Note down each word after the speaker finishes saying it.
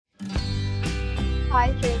Hi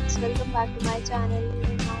friends, welcome back to my channel.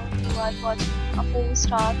 Now you are watching a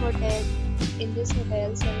 4-star hotel. In this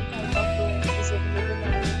hotel, 7 type of room is available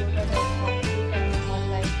on Agoda.com. You can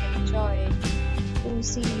online and enjoy it. To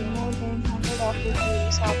see more than 100 of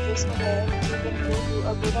reviews of this hotel, you can go to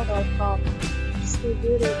Agoda.com. Its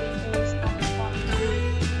review rating is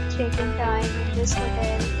 9.2. Check-in time in this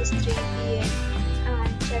hotel is 3 p.m.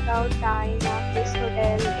 and check-out time of this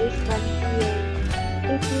hotel is 1 p.m.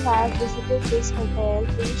 If you have visited this hotel,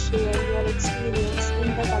 please share your experience in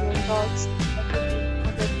the comment box. And if you want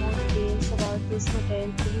to get more details about this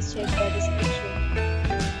hotel, please check the description.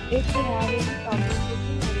 If you have any problem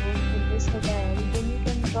booking a room in this hotel, then you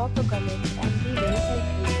can drop a comment and we will help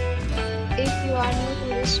you. If you are new to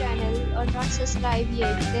this channel or not subscribed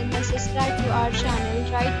yet, then subscribe to our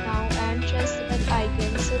channel right now and press the bell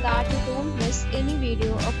icon so that you don't miss any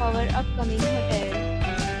video of our upcoming hotel.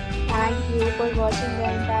 Thank you for watching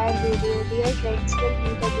the entire video. Dear friends, we'll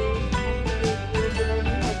meet again.